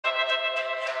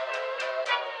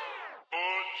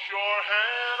your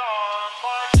head on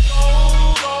my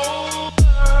shoulder.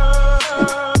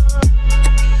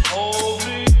 Hold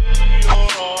me in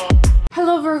your arms.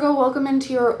 Hello Virgo, welcome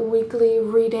into your weekly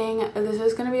reading. This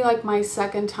is going to be like my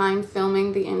second time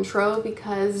filming the intro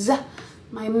because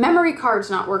my memory card's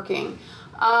not working.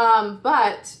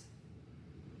 But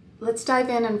let's dive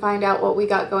in and find out what we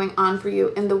got going on for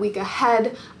you in the week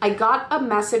ahead. I got a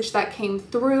message that came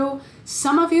through.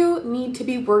 Some of you need to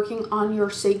be working on your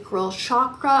sacral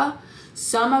chakra.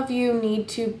 Some of you need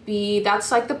to be,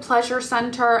 that's like the pleasure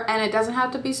center, and it doesn't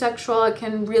have to be sexual. It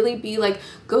can really be like,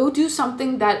 go do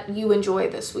something that you enjoy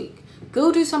this week.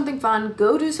 Go do something fun.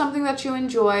 Go do something that you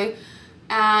enjoy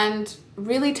and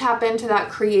really tap into that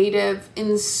creative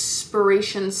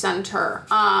inspiration center.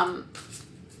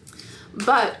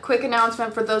 But quick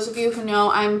announcement for those of you who know,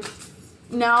 I'm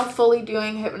now fully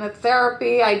doing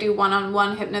hypnotherapy. I do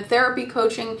one-on-one hypnotherapy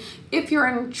coaching. If you're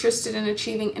interested in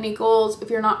achieving any goals, if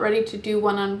you're not ready to do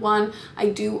one-on-one, I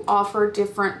do offer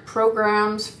different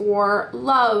programs for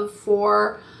love,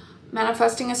 for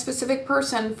manifesting a specific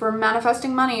person, for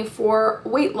manifesting money, for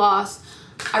weight loss.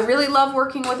 I really love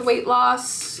working with weight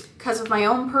loss because of my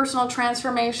own personal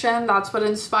transformation. That's what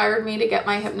inspired me to get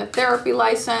my hypnotherapy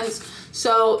license.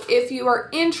 So if you are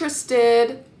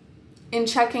interested in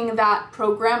checking that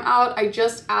program out, I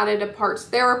just added a parts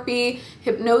therapy,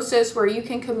 hypnosis, where you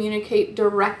can communicate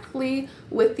directly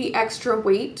with the extra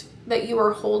weight that you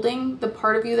are holding, the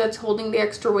part of you that's holding the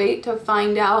extra weight, to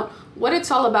find out what it's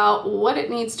all about, what it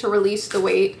needs to release the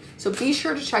weight. So be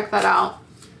sure to check that out.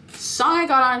 Song I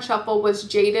got on shuffle was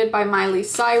Jaded by Miley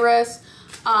Cyrus.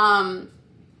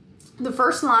 The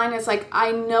first line is like,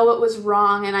 I know it was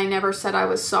wrong and I never said I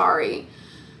was sorry.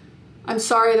 I'm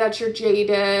sorry that you're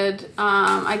jaded.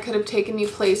 I could have taken you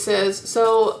places.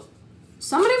 So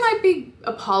somebody might be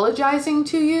apologizing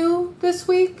to you this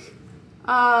week.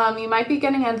 You might be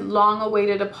getting a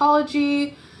long-awaited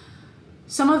apology.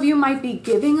 Some of you might be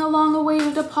giving a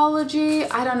long-awaited apology.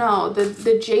 I don't know.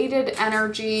 The jaded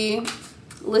energy.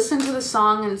 Listen to the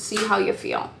song and see how you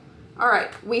feel. All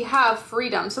right, we have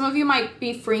freedom. Some of you might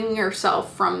be freeing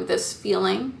yourself from this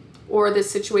feeling or this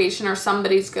situation, or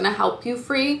somebody's going to help you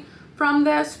free from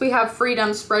this. We have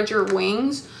freedom, spread your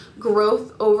wings,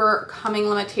 growth, overcoming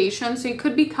limitations. So you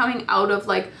could be coming out of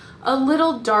like a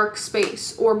little dark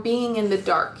space or being in the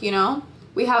dark, you know?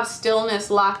 We have stillness,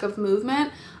 lack of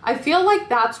movement. I feel like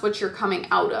that's what you're coming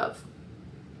out of.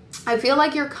 I feel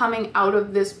like you're coming out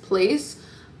of this place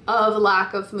of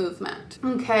lack of movement,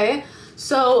 okay?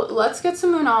 So let's get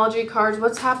some Moonology cards.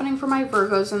 What's happening for my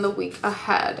Virgos in the week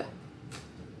ahead?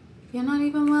 You're not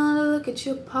even willing to look at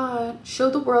your part. Show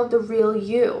the world the real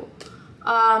you.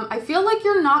 I feel like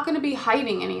you're not going to be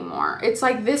hiding anymore. It's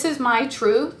like, this is my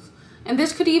truth. And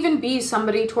this could even be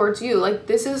somebody towards you. Like,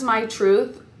 this is my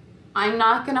truth. I'm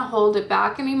not going to hold it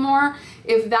back anymore.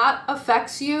 If that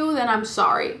affects you, then I'm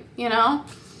sorry, you know?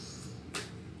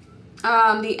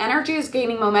 The energy is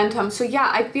gaining momentum. So yeah,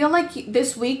 I feel like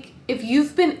this week, if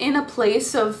you've been in a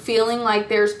place of feeling like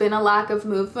there's been a lack of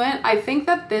movement, I think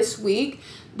that this week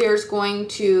there's going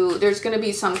to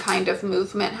be some kind of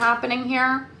movement happening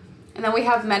here. And then we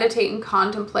have meditate and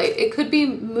contemplate. It could be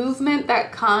movement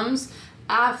that comes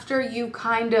after you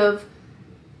kind of,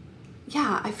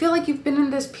 yeah, I feel like you've been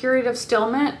in this period of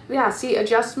stillness. Yeah, see,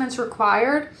 adjustments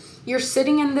required. You're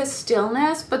sitting in this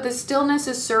stillness, but the stillness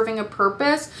is serving a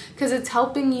purpose because it's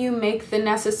helping you make the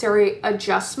necessary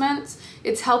adjustments.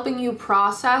 It's helping you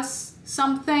process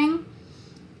something,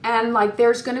 and like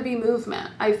there's going to be movement.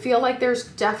 I feel like there's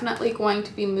definitely going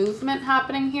to be movement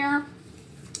happening here.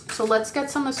 So let's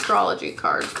get some astrology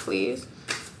cards, please.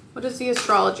 What does the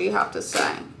astrology have to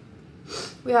say?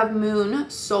 We have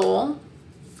Moon, Soul.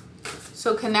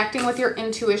 So connecting with your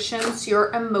intuitions,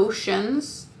 your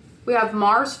emotions. We have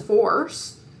Mars,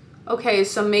 Force. Okay,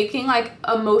 so making like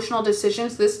emotional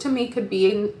decisions. This to me could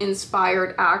be an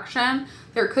inspired action.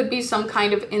 There could be some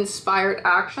kind of inspired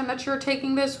action that you're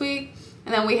taking this week.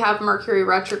 And then we have Mercury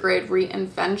retrograde,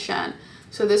 reinvention.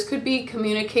 So this could be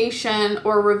communication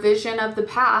or revision of the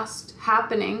past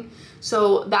happening.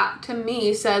 So that to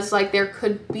me says like there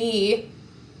could be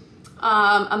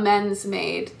amends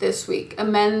made this week,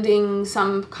 amending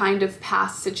some kind of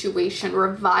past situation,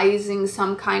 revising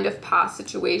some kind of past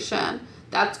situation.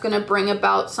 That's going to bring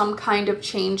about some kind of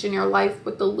change in your life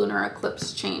with the lunar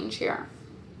eclipse change here.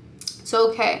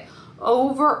 So, okay,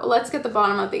 let's get the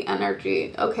bottom of the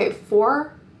energy. Okay,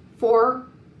 four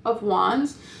of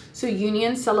Wands. So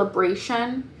union,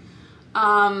 celebration.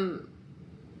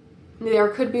 There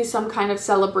could be some kind of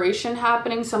celebration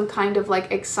happening, some kind of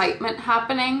like excitement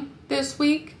happening this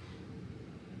week.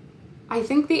 I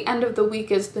think the end of the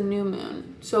week is the new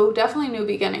moon. So definitely new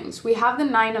beginnings. We have the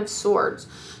Nine of Swords.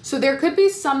 So there could be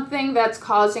something that's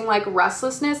causing like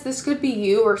restlessness. This could be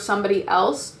you or somebody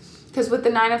else. Because with the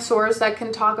Nine of Swords, that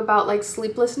can talk about like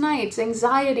sleepless nights,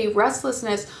 anxiety,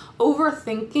 restlessness,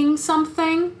 overthinking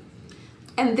something.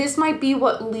 And this might be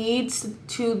what leads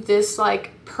to this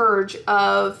like purge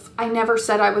of, I never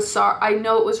said I was sorry. I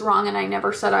know it was wrong and I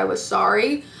never said I was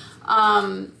sorry.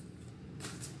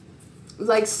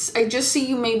 Like, I just see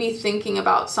you maybe thinking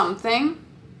about something,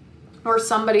 or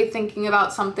somebody thinking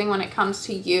about something when it comes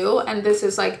to you. And this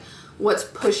is like what's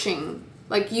pushing,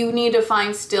 like you need to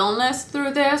find stillness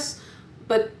through this,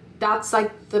 but that's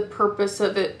like the purpose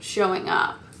of it showing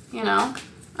up, you know?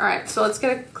 All right, so let's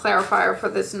get a clarifier for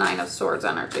this Nine of Swords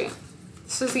energy.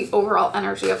 This is the overall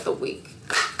energy of the week.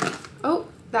 Oh,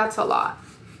 that's a lot.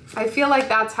 I feel like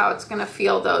that's how it's gonna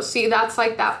feel though. See, that's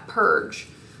like that purge.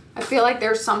 I feel like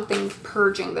there's something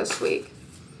purging this week.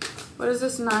 What is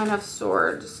this Nine of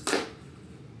Swords?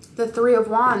 The Three of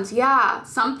Wands. Yeah,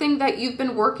 something that you've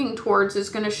been working towards is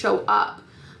going to show up.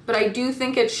 But I do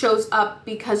think it shows up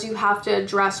because you have to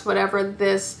address whatever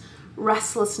this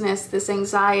restlessness, this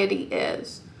anxiety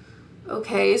is.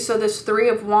 Okay, so this Three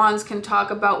of Wands can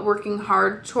talk about working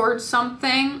hard towards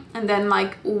something and then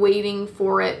like waiting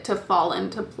for it to fall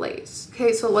into place.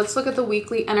 Okay, so let's look at the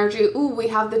weekly energy. Ooh, we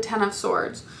have the Ten of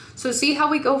Swords. So see how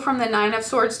we go from the Nine of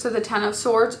Swords to the Ten of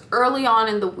Swords early on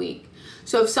in the week.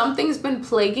 So if something's been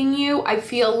plaguing you, I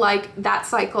feel like that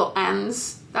cycle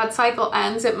ends. That cycle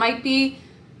ends. It might be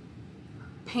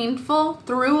painful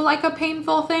through like a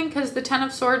painful thing, because the Ten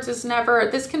of Swords is never,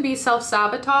 this can be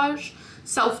self-sabotage,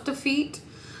 self-defeat.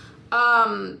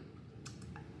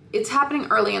 It's happening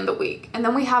early in the week. And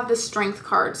then we have the Strength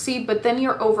card. See, but then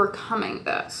you're overcoming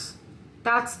this.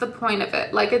 That's the point of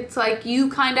it. Like, it's like you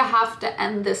kind of have to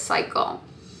end this cycle,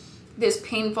 this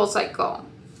painful cycle.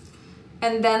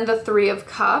 And then the Three of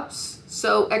Cups.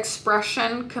 So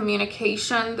expression,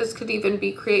 communication. This could even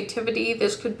be creativity.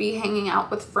 This could be hanging out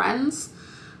with friends.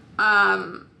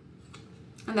 And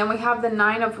then we have the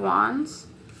Nine of Wands.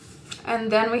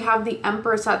 And then we have the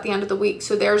Empress at the end of the week.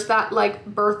 So there's that like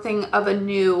birthing of a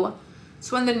new,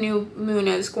 it's when the new moon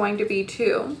is going to be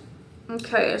too.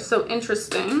 Okay, so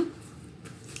interesting.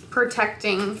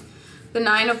 Protecting. The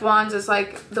Nine of Wands is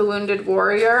like the wounded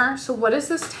warrior. So what is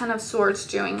this Ten of Swords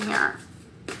doing here?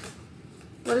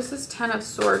 What is this Ten of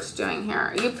Swords doing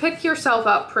here? You pick yourself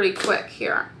up pretty quick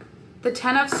here. The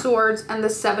Ten of Swords and the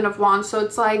Seven of Wands. So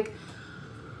it's like,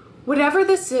 whatever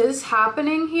this is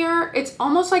happening here, it's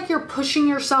almost like you're pushing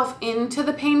yourself into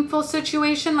the painful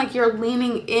situation. Like you're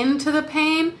leaning into the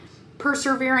pain,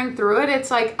 persevering through it.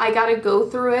 It's like, I got to go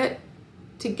through it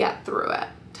to get through it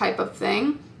type of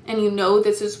thing. And you know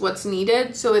this is what's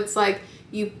needed. So it's like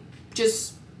you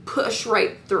just push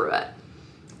right through it.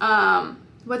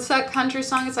 What's that country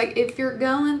song? It's like, if you're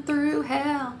going through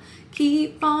hell,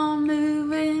 keep on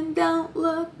moving, don't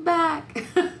look back.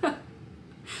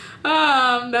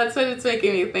 That's what it's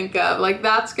making me think of. Like,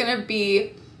 that's gonna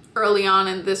be early on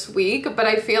in this week, but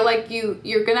I feel like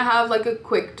you're gonna have like a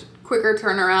quicker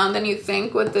turnaround than you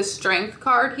think with the Strength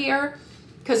card here.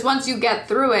 Because once you get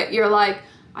through it, you're like,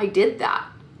 I did that.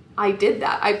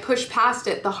 I pushed past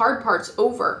it. The hard part's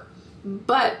over.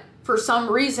 But for some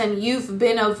reason, you've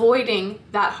been avoiding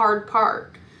that hard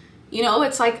part. You know,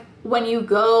 it's like when you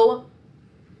go,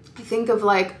 I think of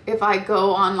like, if I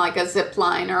go on like a zip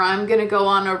line, or I'm going to go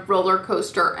on a roller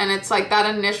coaster, and it's like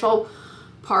that initial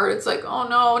part, it's like, oh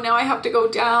no, now I have to go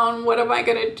down. What am I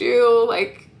going to do?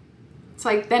 Like, it's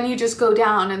like, then you just go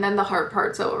down and then the hard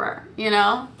part's over, you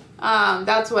know?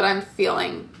 That's what I'm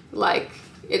feeling like.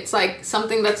 It's like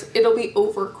something it'll be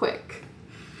over quick.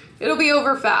 It'll be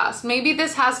over fast. Maybe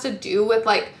this has to do with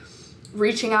like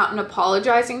reaching out and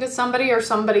apologizing to somebody, or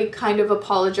somebody kind of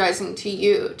apologizing to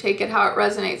you. Take it how it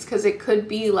resonates, because it could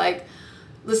be like,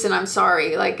 listen, I'm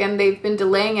sorry. Like, and they've been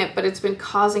delaying it, but it's been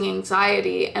causing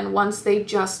anxiety. And once they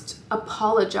just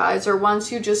apologize, or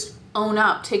once you just own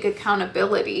up, take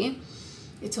accountability,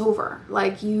 it's over.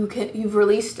 Like, you've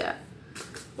released it.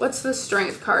 What's the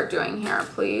Strength card doing here,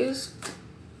 please?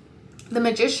 The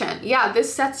Magician. Yeah,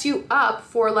 this sets you up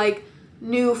for like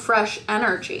new, fresh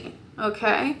energy.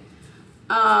 Okay.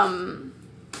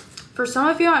 For some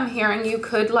of you, I'm hearing you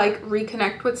could like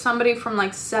reconnect with somebody from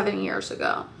like 7 years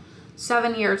ago.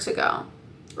 7 years ago.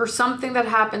 Or something that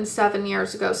happened 7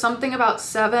 years ago. Something about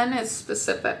 7 is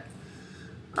specific.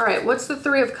 All right, what's the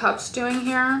Three of Cups doing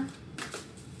here?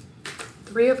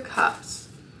 Three of Cups.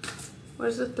 What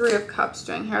is the Three of Cups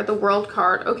doing here? The World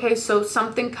card. Okay, so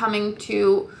something coming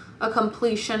to a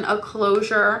completion, a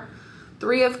closure.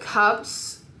 Three of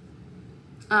Cups.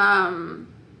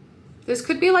 This This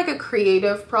could be like a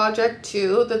creative project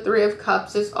too. The Three of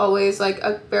Cups is always like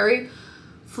a very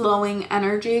flowing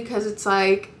energy because it's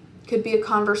like, could be a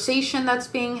conversation that's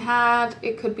being had.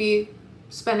 It could be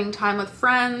spending time with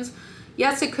friends.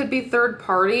 Yes, it could be third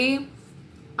party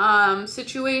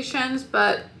situations,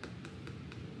 but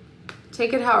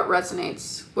take it how it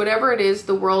resonates. Whatever it is,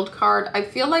 the World card, I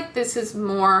feel like this is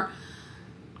more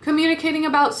communicating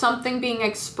about something being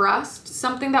expressed.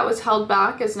 Something that was held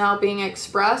back is now being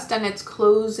expressed, and it's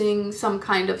closing some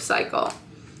kind of cycle.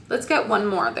 Let's get one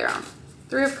more there.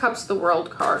 Three of Cups, the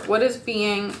World card. What is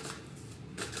being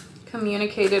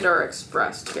communicated or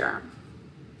expressed here?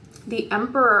 The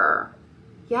Emperor.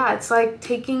 Yeah, it's like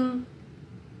taking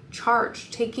charge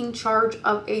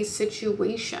of a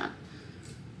situation,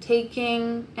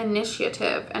 taking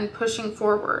initiative and pushing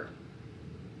forward,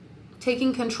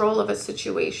 taking control of a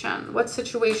situation. What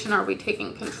situation are we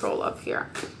taking control of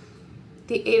here?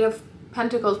 The Eight of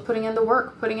Pentacles, putting in the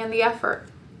work, putting in the effort.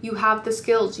 You have the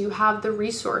skills, you have the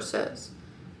resources.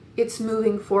 It's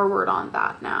moving forward on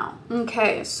that now.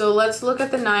 Okay, so let's look at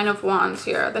the Nine of Wands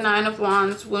here. The Nine of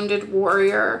Wands, Wounded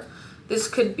Warrior. This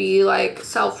could be like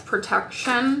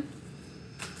self-protection,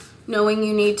 knowing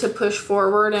you need to push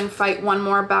forward and fight one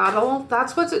more battle.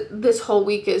 That's what this whole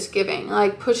week is giving,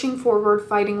 like pushing forward,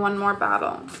 fighting one more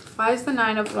battle. Why is the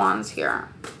Nine of Wands here?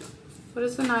 What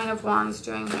is the Nine of Wands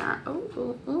doing here?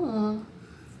 Oh.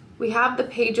 We have the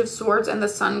Page of Swords and the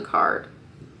Sun card.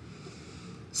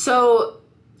 So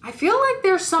I feel like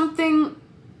there's something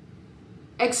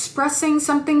expressing,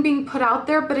 something being put out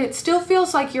there, but it still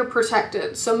feels like you're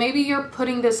protected. So maybe you're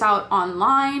putting this out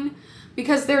online,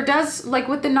 because there does, like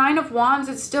with the Nine of Wands,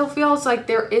 it still feels like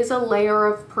there is a layer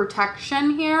of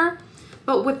protection here.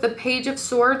 But with the Page of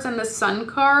Swords and the Sun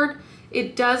card,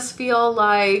 it does feel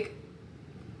like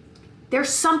there's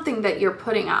something that you're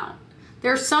putting out.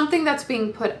 There's something that's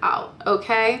being put out,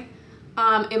 okay?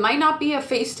 It might not be a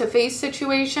face-to-face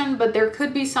situation, but there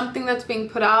could be something that's being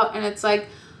put out, and it's like,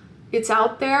 it's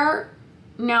out there.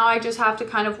 Now I just have to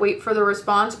kind of wait for the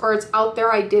response, or it's out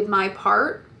there, I did my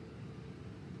part.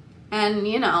 And,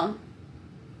 you know,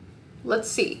 let's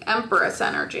see, Empress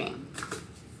energy.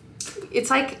 It's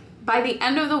like by the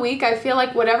end of the week, I feel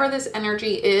like whatever this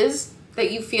energy is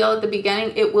that you feel at the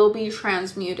beginning, it will be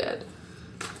transmuted.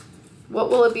 What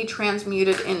will it be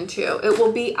transmuted into? It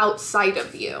will be outside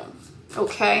of you,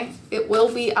 okay? It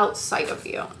will be outside of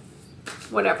you,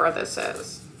 whatever this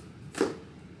is.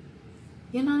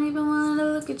 You're not even wanting to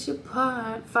look at your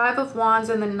part. Five of Wands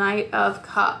and the Knight of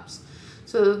Cups.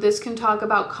 So this can talk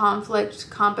about conflict,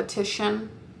 competition.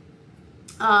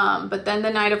 But then the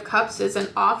Knight of Cups is an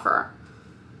offer.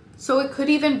 So it could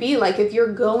even be like if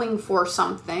you're going for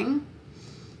something,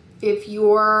 if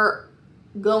you're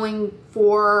going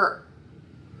for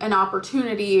an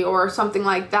opportunity or something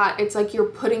like that, it's like you're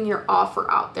putting your offer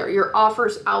out there. Your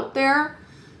offer's out there,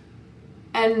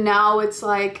 and now it's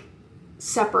like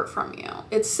separate from you.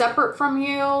 It's separate from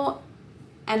you,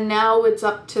 and now it's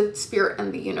up to Spirit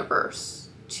and the universe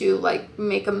to like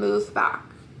make a move back,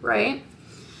 right?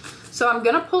 So I'm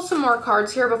gonna pull some more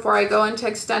cards here before I go into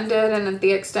extended, and at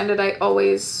the extended I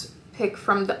always pick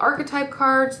from the archetype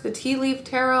cards, the tea leaf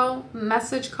tarot,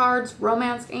 message cards,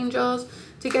 romance angels,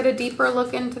 to get a deeper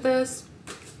look into this.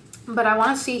 But I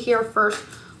want to see here first,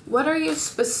 what are you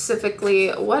specifically,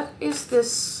 what is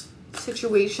this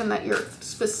situation that you're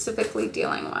specifically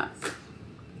dealing with?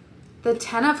 The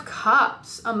Ten of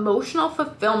Cups, emotional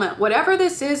fulfillment. Whatever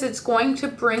this is, it's going to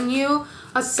bring you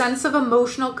a sense of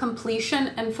emotional completion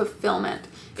and fulfillment.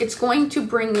 It's going to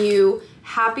bring you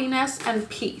happiness and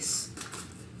peace.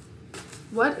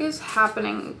 What is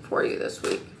happening for you this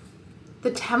week?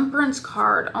 The Temperance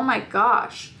card. Oh my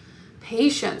gosh.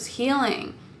 Patience,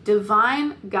 healing,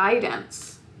 divine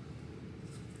guidance.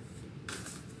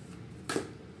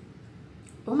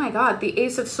 Oh my God, the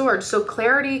Ace of Swords. So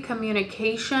clarity,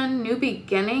 communication, new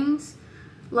beginnings.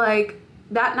 Like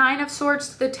that Nine of Swords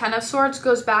to the Ten of Swords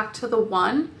goes back to the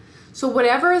One. So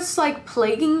whatever is like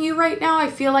plaguing you right now, I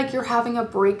feel like you're having a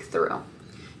breakthrough.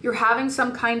 You're having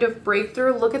some kind of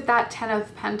breakthrough. Look at that Ten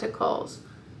of Pentacles.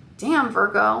 Damn,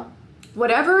 Virgo.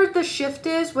 Whatever the shift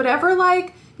is, whatever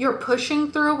like you're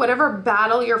pushing through, whatever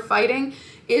battle you're fighting,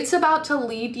 it's about to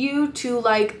lead you to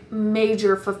like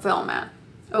major fulfillment,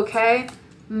 okay?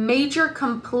 Major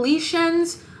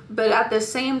completions, but at the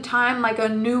same time, like a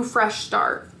new fresh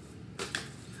start.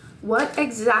 What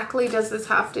exactly does this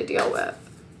have to deal with?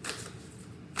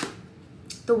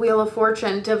 The Wheel of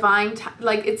Fortune, divine,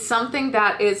 like it's something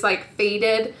that is like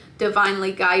fated,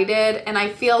 divinely guided. And I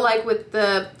feel like with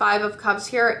the Five of Cups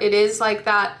here, it is like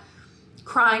that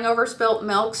crying over spilt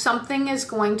milk. Something is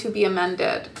going to be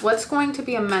amended. What's going to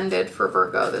be amended for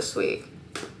Virgo this week?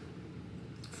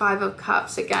 5 of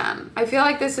Cups again. I feel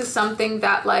like this is something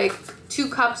that, like, 2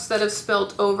 cups that have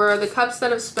spilt over. The cups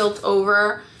that have spilt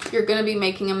over, you're going to be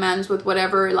making amends with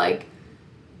whatever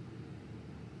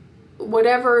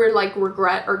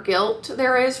regret or guilt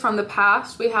there is from the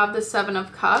past. We have the 7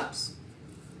 of Cups.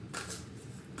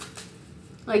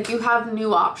 Like, you have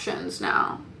new options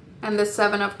now. And the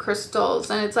 7 of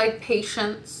Crystals. And it's like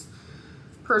patience,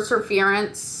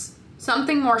 perseverance.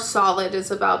 Something more solid is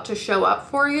about to show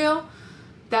up for you.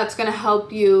 That's going to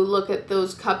help you look at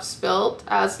those cups spilt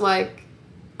as like,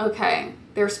 okay,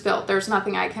 they're spilt. There's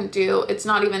nothing I can do. It's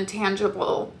not even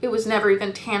tangible. It was never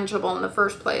even tangible in the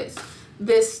first place.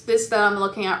 This that I'm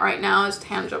looking at right now is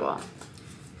tangible.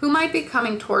 Who might be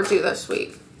coming towards you this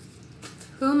week?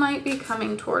 Who might be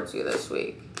coming towards you this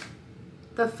week?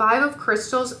 The 5 of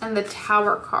Crystals and the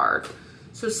Tower card.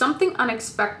 So something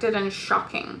unexpected and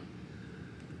shocking.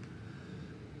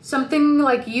 Something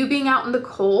like you being out in the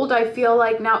cold. I feel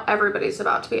like now everybody's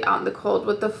about to be out in the cold.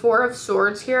 With the 4 of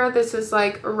Swords here, this is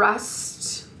like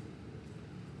rest.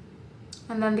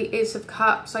 And then the Ace of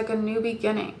Cups, like a new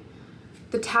beginning.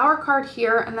 The Tower card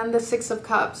here, and then the 6 of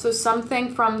Cups. So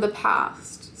something from the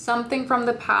past. Something from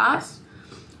the past.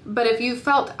 But if you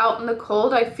felt out in the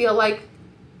cold, I feel like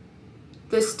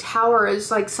this Tower is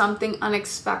like something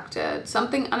unexpected.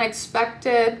 Something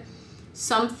unexpected.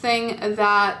 Something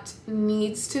that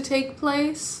needs to take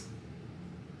place.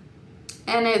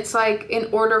 And it's like in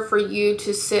order for you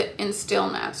to sit in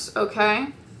stillness, okay?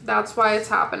 That's why it's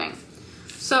happening.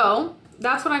 So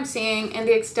that's what I'm seeing. In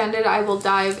the extended, I will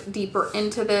dive deeper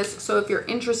into this. So if you're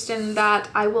interested in that,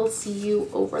 I will see you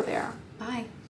over there. Bye.